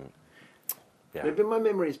 But yeah. Maybe my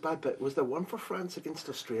memory is bad, but was there one for France against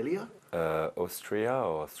Australia? Austria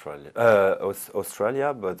or Australia?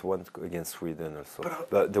 Australia, but one against Sweden also.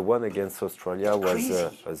 But the one against Australia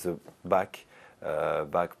was a back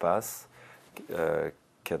pass,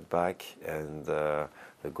 cut back, and the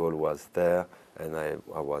goal was there, and I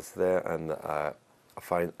was there, and I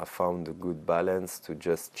found a good balance to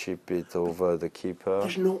just chip it over the keeper.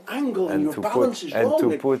 There's no angle, and your balance is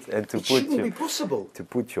wrong. It shouldn't be possible. To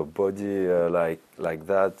put your body like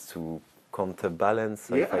that to counterbalance,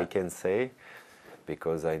 if I can say,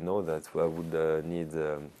 because I know that I would need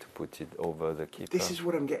to put it over the keeper. This is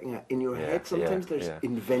what I'm getting at. In your head, sometimes there's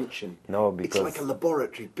invention. No, because it's like a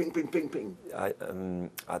laboratory. Ping, ping, ping, ping.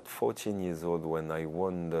 At 14 years old, when I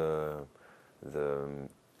won the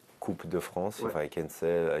Coupe de France, if I can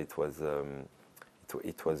say, it was in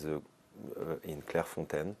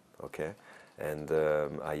Clairefontaine, okay, and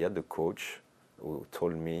I had a coach who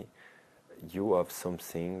told me, you have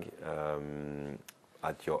something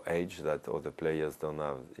at your age that other players don't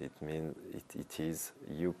have. It means it is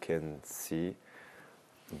you can see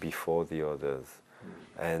before the others,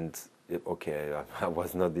 and okay, I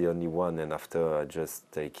was not the only one. And after I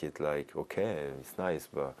just take it like, okay, it's nice,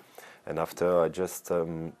 but and after I just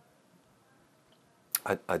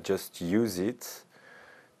I just use it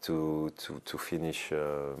to finish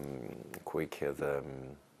quicker,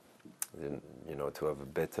 you know, to have a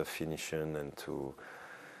better finishing and to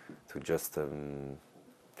just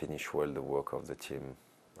finish well the work of the team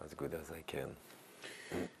as good as I can.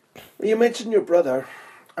 You mentioned your brother.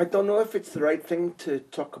 I don't know if it's the right thing to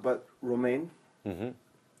talk about Romain,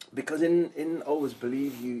 because in Always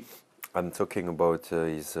Believe you... I'm talking about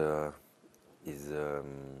his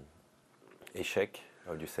échec.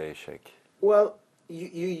 How do you say échec? Well,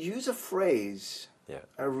 you use a phrase,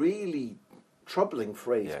 a really troubling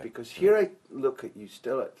phrase, because here I look at you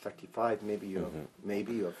still at 35, maybe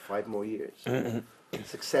you have 5 more years.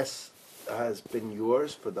 Success has been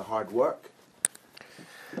yours for the hard work,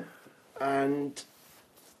 and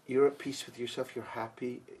you're at peace with yourself, you're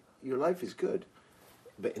happy, your life is good.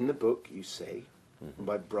 But in the book you say,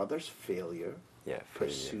 my brother's failure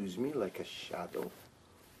pursues me like a shadow,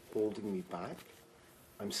 holding me back.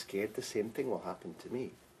 I'm scared the same thing will happen to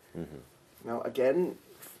me. Now again,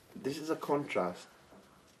 this is a contrast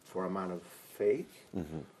for a man of faith,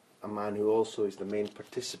 a man who also is the main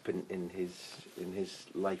participant in his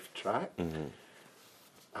life track.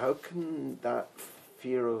 How can that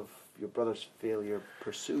fear of your brother's failure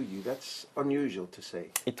pursue you? That's unusual to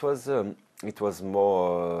say. It was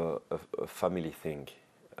more a family thing,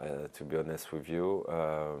 to be honest with you.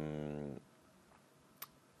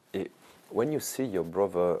 When you see your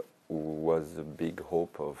brother, who was a big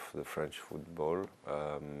hope of the French football,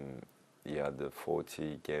 he had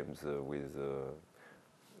 40 games with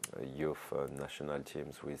youth national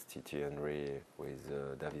teams with Titi Henry, with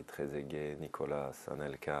David Trezeguet, Nicolas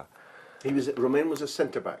Anelka. Romain was a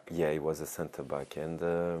centre-back? Yeah, he was a centre-back. And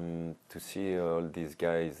to see all these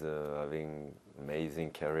guys having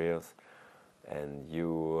amazing careers, and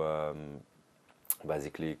you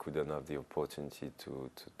basically couldn't have the opportunity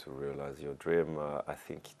to realize your dream, I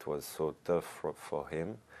think it was so tough for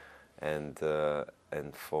him. And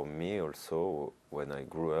for me also, when I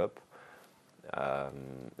grew up,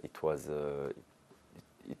 it was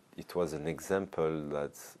an example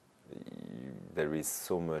that there is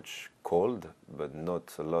so much cold, but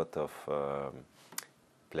not a lot of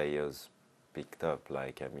players picked up.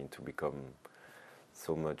 Like, I mean, to become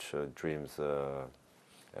so much dreams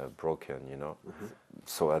broken, you know.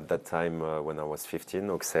 So at that time, when I was 15,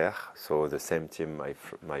 Auxerre, so the same team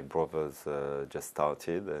my brothers just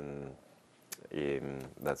started, and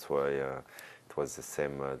that's why it was the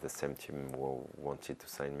same team who wanted to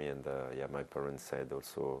sign me. And my parents said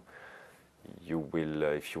also, you will,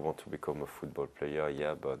 if you want to become a football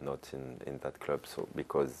player, but not in that club. So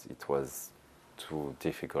because it was too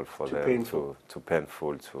difficult for them, too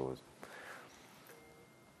painful to.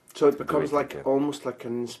 So it becomes almost like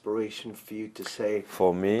an inspiration for you to say,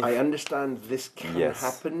 for me, I understand this can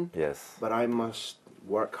happen, yes, but I must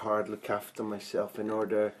work hard, look after myself in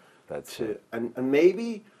order to. And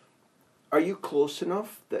maybe, are you close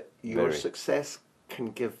enough that your success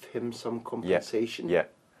can give him some compensation?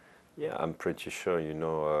 Yeah, I'm pretty sure, you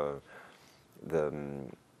know,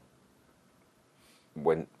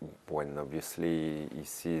 when obviously he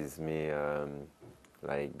sees me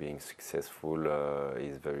like being successful,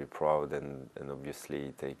 he's very proud, and obviously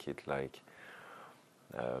he take it like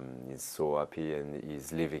he's so happy and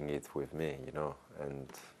he's living it with me, you know, and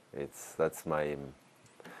that's my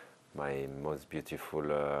most beautiful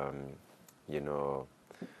you know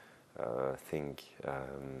thing,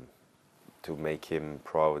 to make him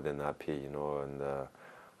proud and happy, you know, and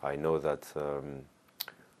I know that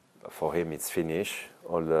for him it's finished,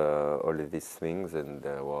 all of these things, and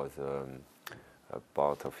there was a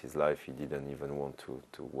part of his life he didn't even want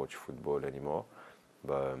to watch football anymore,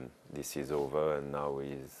 but this is over and now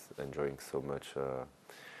he's enjoying so much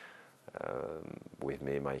with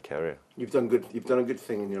me, my career. You've done a good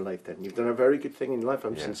thing in your life then. You've done a very good thing in your life,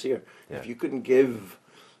 I'm sincere. Yeah. If you couldn't give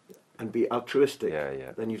and be altruistic,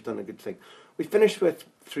 then you've done a good thing. We finished with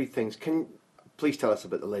three things. Can you please tell us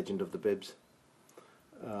about the legend of the bibs?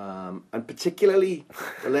 And particularly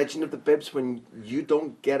the legend of the bibs when you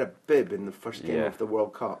don't get a bib in the first game of the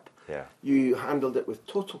World Cup. Yeah. You handled it with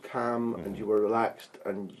total calm and you were relaxed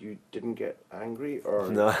and you didn't get angry, or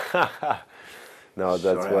No, no,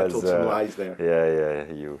 that sorry, was I told some lies there.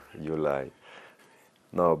 Yeah, you lie.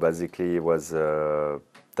 No, basically it was a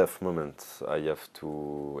tough moment. I have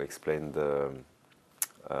to explain the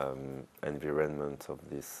environment of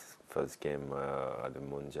this first game at the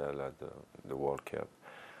Mondial, at the World Cup.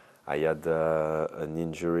 I had an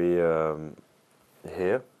injury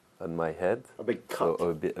here on my head. A big cut. So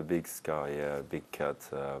a big scar, yeah, a big cut,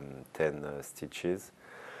 10 stitches.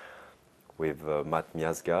 With Matt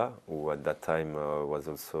Miazga, who at that time was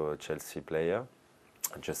also a Chelsea player.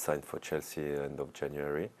 Just signed for Chelsea end of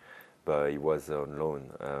January, but he was on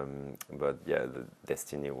loan. But yeah, the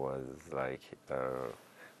destiny was like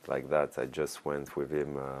that. I just went with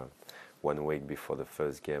him 1 week before the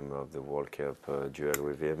first game of the World Cup, duel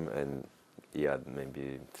with him, and he had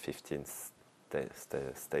maybe 15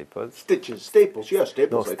 staples. Staples, yeah,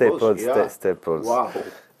 staples. No, I suppose, yeah. Staples. Wow.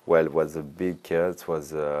 Well, it was a big cut. It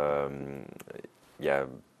was, yeah,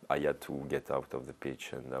 I had to get out of the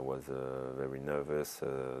pitch, and I was very nervous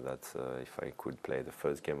that if I could play the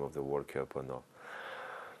first game of the World Cup or not.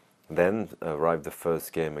 Then arrived the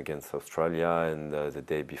first game against Australia, and the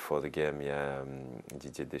day before the game,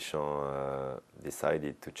 Didier Deschamps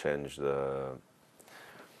decided to change the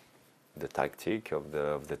tactic of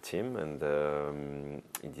the team, and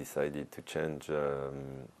he decided to change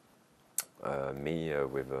me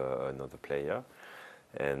with another player,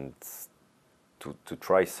 and to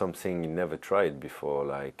try something he never tried before.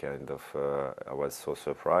 Like kind of, I was so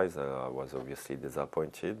surprised. I was obviously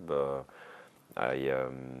disappointed, but I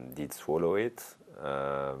did swallow it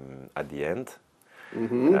at the end,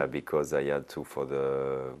 because I had to for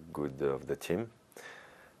the good of the team.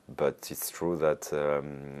 But it's true that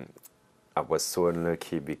I was so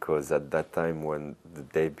unlucky, because at that time, when the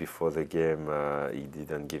day before the game, he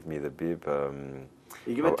didn't give me the bib.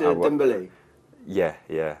 You give it to Dembele.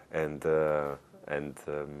 Yeah, and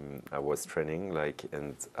I was training, like,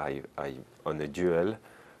 and I on a duel,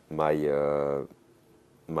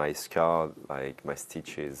 my scar, like my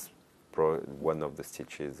stitches, one of the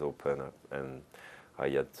stitches open up, and I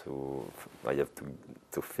have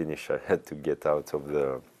to finish. I had to get out of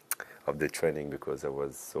the training because I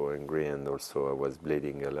was so angry, and also I was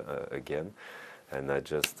bleeding again, and I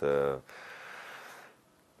just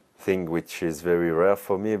thing which is very rare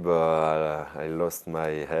for me, but I lost my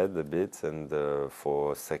head a bit, and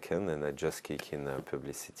for a second, and I just kick in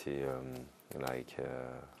publicity. Like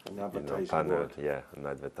an advertising panel, board. an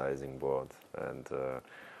advertising board, and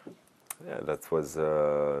that was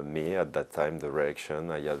me at that time. The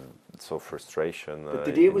reaction I had, so frustration. But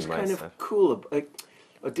Didier was kind of cool.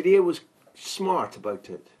 Didier was smart about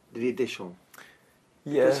it. Didier Deschamps.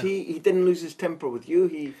 Yeah. Because he didn't lose his temper with you.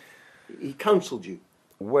 He counselled you.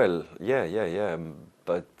 Well, yeah,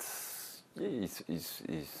 but.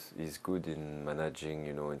 He's good in managing,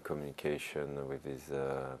 you know, in communication with his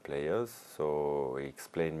players. So he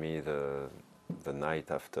explained me the night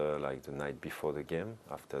after, like the night before the game,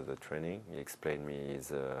 after the training. He explained me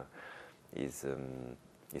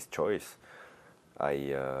his choice.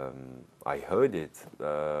 I heard it,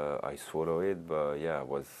 I swallowed it, but yeah, I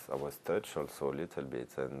was touched also a little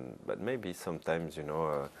bit. But maybe sometimes, you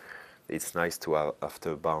know, it's nice to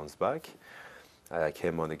after bounce back. I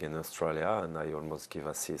came on against Australia, and I almost gave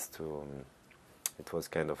assist to. It was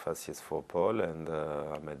kind of assist for Paul, and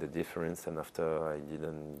I made the difference. And after, I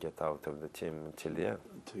didn't get out of the team until the end.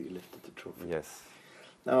 Until you lifted the trophy. Yes.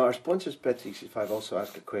 Now, our sponsors, Bet365, also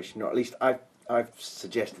asked a question, or at least I've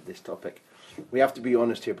suggested this topic. We have to be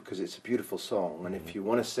honest here because it's a beautiful song, and if you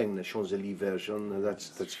want to sing the Champs-Élysées version,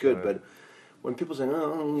 that's good. But when people say,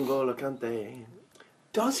 oh, N'Golo Kante,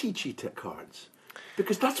 does he cheat at cards?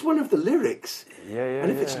 Because that's one of the lyrics. Yeah.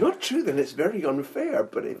 And if it's not true, then it's very unfair.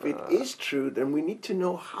 But if it is true, then we need to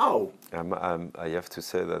know how. I have to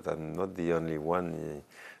say that I'm not the only one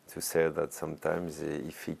to say that sometimes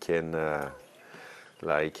if he can,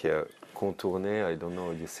 contourner, I don't know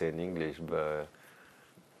what you say in English, but...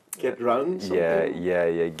 Get round something?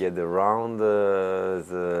 Yeah, get around the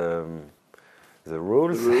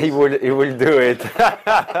rules. He will do it.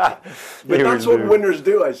 But that's what winners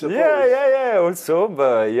do, I suppose. Yeah. Also,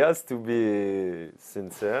 but he has to be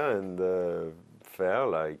sincere and fair,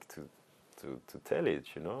 like to tell it,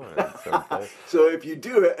 you know. And so if you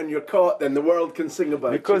do it and you're caught, then the world can sing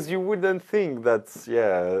about it. Because you wouldn't think that,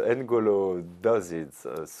 N'Golo does it.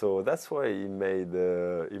 So that's why he made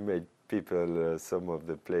people, some of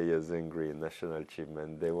the players angry in national team,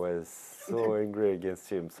 and they were so angry against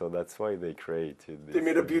him. So that's why they created this. They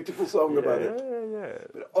made a beautiful song about it. Yeah.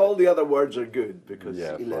 But all the other words are good because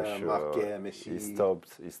for sure. Marqué, Messi.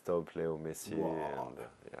 He stopped Leo Messi. Wow.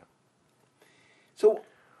 And, So,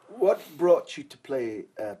 what brought you to play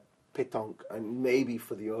pétanque? And maybe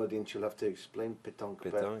for the audience, you'll have to explain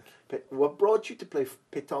pétanque. What brought you to play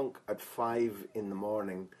pétanque at 5 in the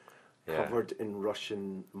morning? Covered in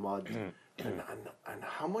Russian mud, and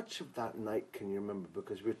how much of that night can you remember?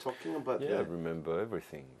 Because we're talking about. I remember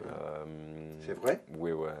everything. C'est vrai?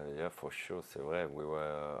 We were, for sure, c'est vrai. We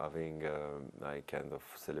were having a kind of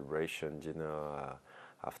celebration dinner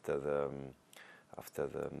after the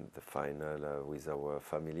final with our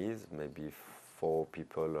families. Maybe 4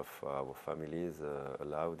 people of our families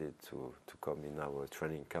allowed it to come in our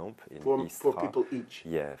training camp in East. 4 people each?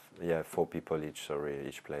 Yeah, 4 people each,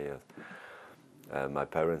 each player. My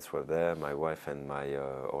parents were there, my wife and my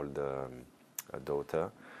older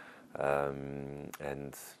daughter.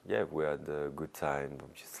 And we had a good time,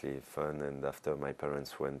 obviously fun, and after my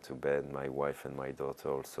parents went to bed, my wife and my daughter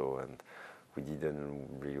also, and we didn't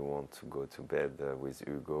really want to go to bed with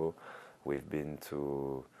Hugo. We've been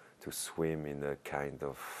to swim in a kind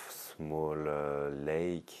of small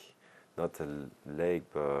lake, not a lake,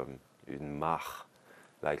 but une mare,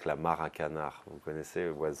 like la mare à canard. Vous connaissez?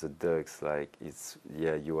 It was the ducks, like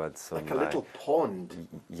you had some... Like a little pond?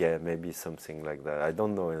 Yeah, maybe something like that. I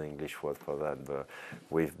don't know an English word for that, but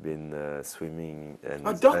we've been swimming. And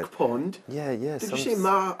a duck pond? Yeah. Did you say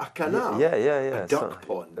mare à canard? Yeah. A duck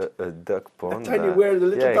pond? A duck pond. A tiny where the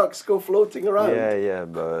little ducks go floating around? Yeah,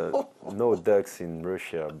 but no ducks in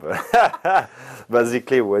Russia. But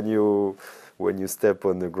basically, when you step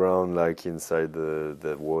on the ground, like inside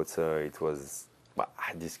the water, it was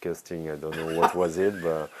disgusting. I don't know what was it,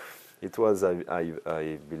 but it was,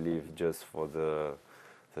 I believe, just for the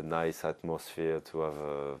nice atmosphere to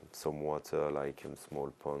have some water, like a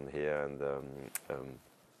small pond here, and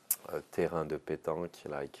a terrain de pétanque,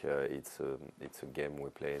 like it's a game we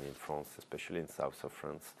play in France, especially in south of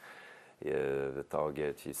France. The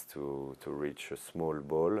target is to reach a small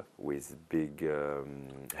ball with big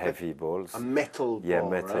heavy balls. A metal ball, yeah,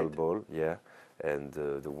 metal right? ball, yeah. And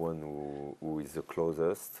the one who is the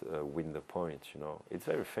closest win the point, you know. It's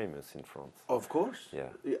very famous in France. Of course. Yeah.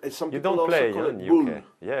 Some you people don't play also call in it UK. boule.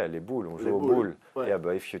 Yeah, les boules, on Les joue aux boules. boules. Ouais. Yeah,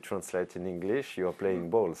 but if you translate in English, you are playing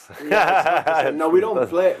balls. Yeah, no, we don't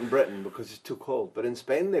play it in Britain because it's too cold. But in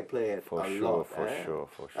Spain, they play it for a sure, lot. For sure.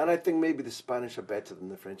 And I think maybe the Spanish are better than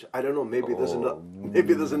the French. I don't know. Maybe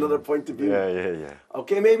there's another point of view. Yeah.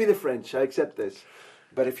 Okay, maybe the French. I accept this.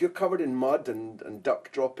 But if you're covered in mud and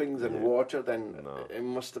duck droppings and water, then it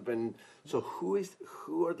must have been. So who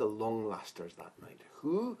are the long lasters that night?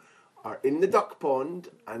 Who are in the duck pond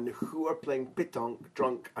and who are playing pétanque,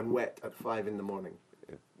 drunk and wet at 5 in the morning?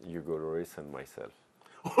 Hugo Lloris and myself.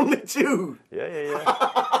 Only 2? Yeah.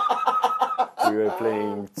 We were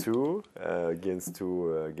playing 2 against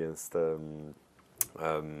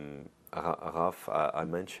Raf. I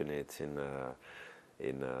mentioned it in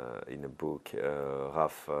a book.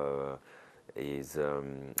 Raf he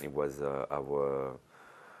was our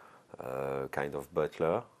kind of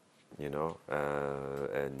butler, you know,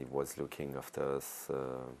 and he was looking after us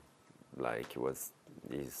like he was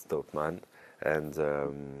his top man, and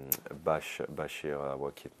Bashir,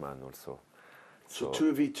 our kit man also. So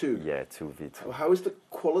 2v2? Yeah, 2v2. How was the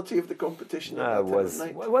quality of the competition at that time of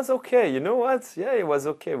night? It was okay, you know what? Yeah, it was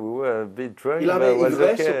okay. We were a bit drunk, Il but avait it was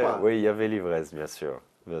ivresse okay. ou pas? Oui, il y avait l'ivresse, bien sûr.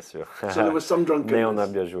 So there was some drunkenness. Mais on a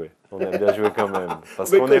bien joué. On a bien joué quand même.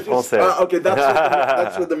 Parce qu'on est français. Okay,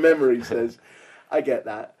 that's what the memory says. I get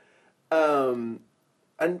that. And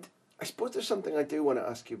I suppose there's something I do want to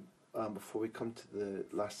ask you before we come to the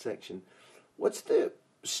last section. What's the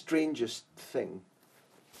strangest thing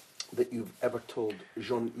that you've ever told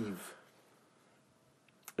Jean-Yves?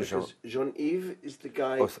 Because Jean-Yves is the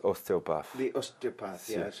guy... Osteopath. The osteopath,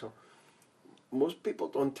 Si. yeah. So most people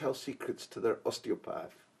don't tell secrets to their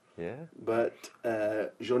osteopath. Yeah. But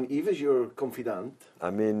Jean-Yves is your confidant.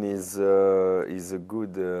 I mean, he's a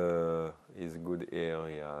good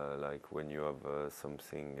area. Like when you have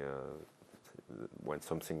something, when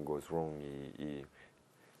something goes wrong,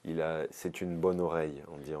 c'est une bonne oreille,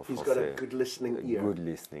 on dit en He's français. got a good listening ear. Good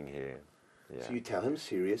listening ear. Yeah. So you tell him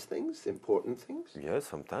serious things, important things? Yes,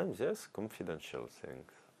 sometimes, yes, confidential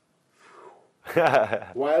things.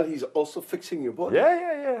 While he's also fixing your body.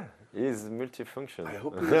 Yeah. He's multifunction. I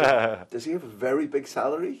hope does he have a very big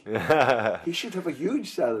salary? He should have a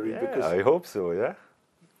huge salary. Yeah, because I hope so, yeah.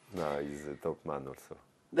 No, he's a top man also.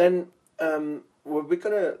 Then what we're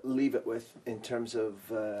going to leave it with in terms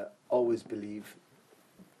of always believe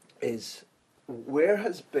is where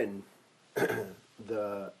has been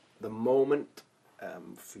the moment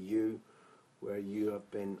for you where you have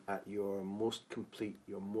been at your most complete,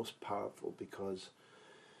 your most powerful, because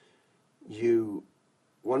you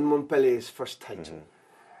won Montpellier's first title.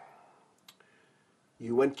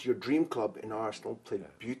 You went to your dream club in Arsenal, played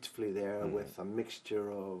beautifully there with a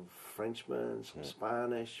mixture of Frenchmen, some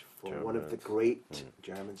Spanish, for Germans. one of the great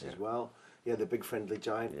Germans as well. Yeah, the big friendly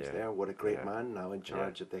giant was there. What a great man, now in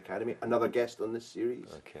charge of the academy. Another guest on this series.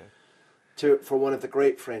 Okay. For one of the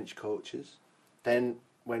great French coaches. Then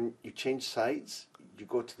when you change sides, you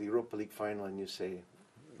go to the Europa League final and you say,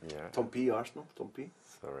 tant pis Arsenal, tant pis.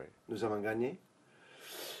 Sorry. Nous avons gagné.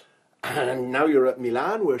 And now you're at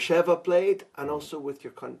Milan, where Sheva played, and also with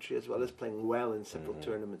your country, as well as playing well in several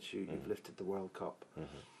tournaments, you've lifted the World Cup.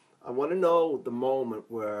 I want to know the moment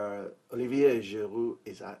where Olivier Giroud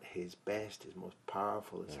is at his best, his most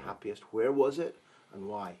powerful, his happiest. Where was it and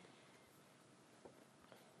why?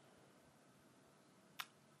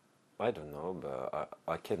 I don't know, but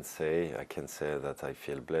I can say that I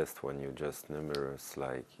feel blessed when you just numerous,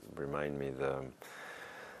 like remind me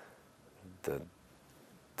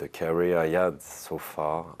the career I had so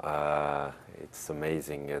far. It's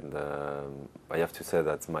amazing, and I have to say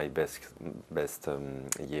that my best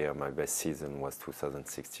year, my best season was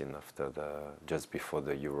 2016, after just before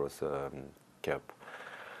the Euros Cup,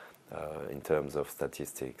 in terms of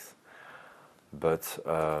statistics. But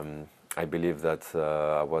I believe that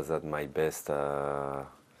I was at my best at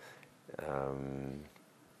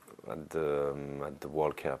the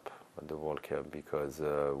World Cup. Because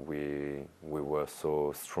we were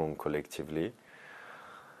so strong collectively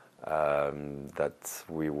that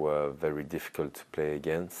we were very difficult to play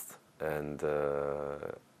against, and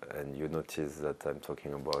you notice that I'm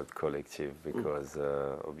talking about collective because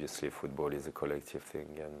obviously football is a collective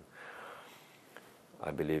thing, and I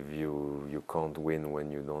believe you can't win when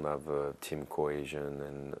you don't have a team cohesion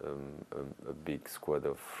and a big squad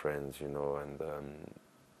of friends, you know, and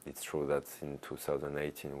it's true that in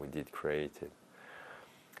 2018 we did create it.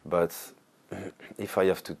 But if I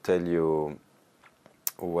have to tell you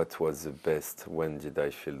what was the best, when did I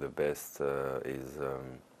feel the best,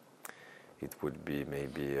 it would be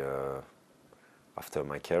maybe after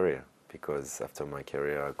my career, because after my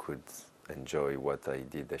career I could enjoy what I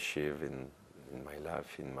did achieve in my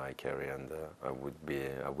life, in my career, and I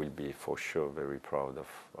will be for sure very proud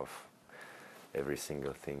of every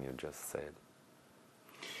single thing you just said.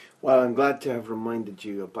 Well, I'm glad to have reminded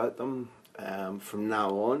you about them. From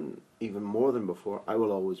now on, even more than before, I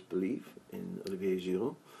will always believe in Olivier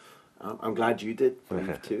Giroud. I'm glad you did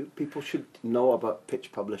believe too. People should know about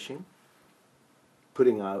Pitch Publishing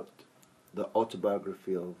putting out the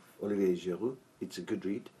autobiography of Olivier Giroud. It's a good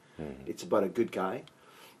read. It's about a good guy.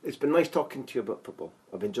 It's been nice talking to you about football.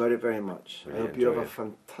 I've enjoyed it very much. Really I hope you have a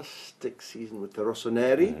fantastic season with the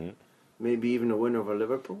Rossoneri, maybe even a win over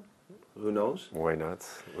Liverpool. Who knows? Why not?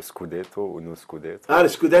 O Scudetto, uno Scudetto. Ah, the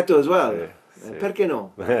Scudetto as well. Sì. Perché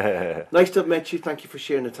no? Nice to have met you. Thank you for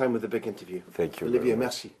sharing the time with the big interview. Thank you. Olivier,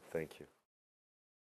 merci. Thank you.